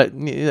episode, but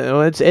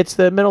it's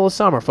the middle of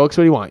summer, folks.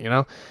 What do you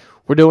want?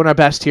 We're doing our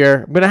best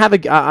here.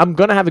 I'm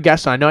gonna have a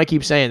guest on. I know I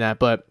keep saying that,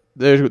 but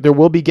there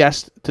will be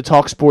guests to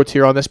talk sports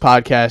here on this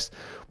podcast.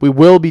 We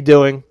will be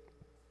doing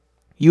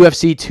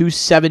UFC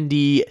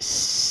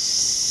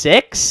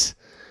 276.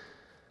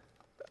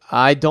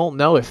 I don't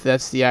know if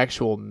that's the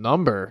actual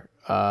number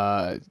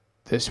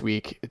this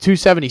week.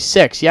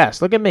 276,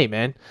 yes. Look at me,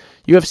 man.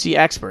 UFC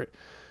expert.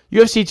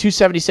 UFC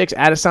 276,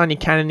 Adesanya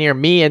Cannonier,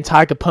 me and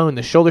Ty Capone,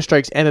 the Shoulder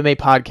Strikes MMA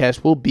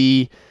podcast, will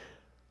be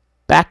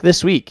back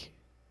this week.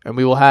 And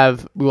we will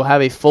have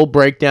a full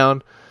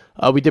breakdown.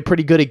 We did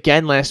pretty good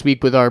again last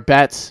week with our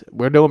bets.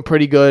 We're doing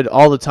pretty good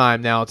all the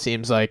time now, it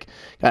seems like.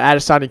 Got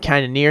Adesanya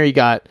Cannonier, you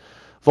got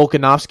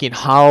Volkanovski and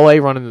Holloway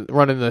running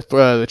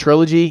the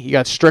trilogy. You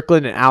got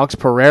Strickland and Alex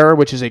Pereira,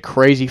 which is a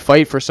crazy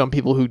fight for some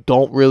people who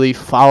don't really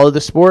follow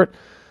the sport.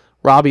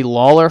 Robbie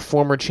Lawler,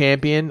 former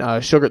champion,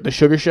 the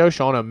Sugar Show,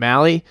 Sean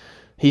O'Malley,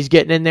 he's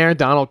getting in there.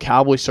 Donald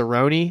Cowboy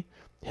Cerrone,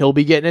 he'll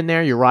be getting in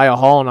there. Uriah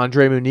Hall and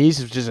Andre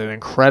Muniz, which is an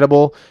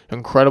incredible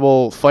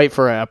fight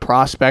for a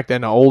prospect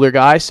and an older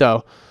guy.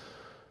 So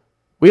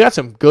we got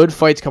some good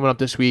fights coming up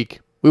this week.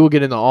 We will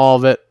get into all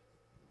of it.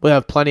 We'll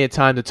have plenty of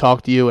time to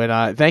talk to you,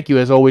 and thank you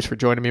as always for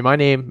joining me. My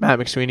name, Matt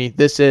McSweeney.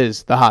 This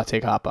is the Hot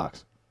Take Hot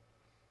Box.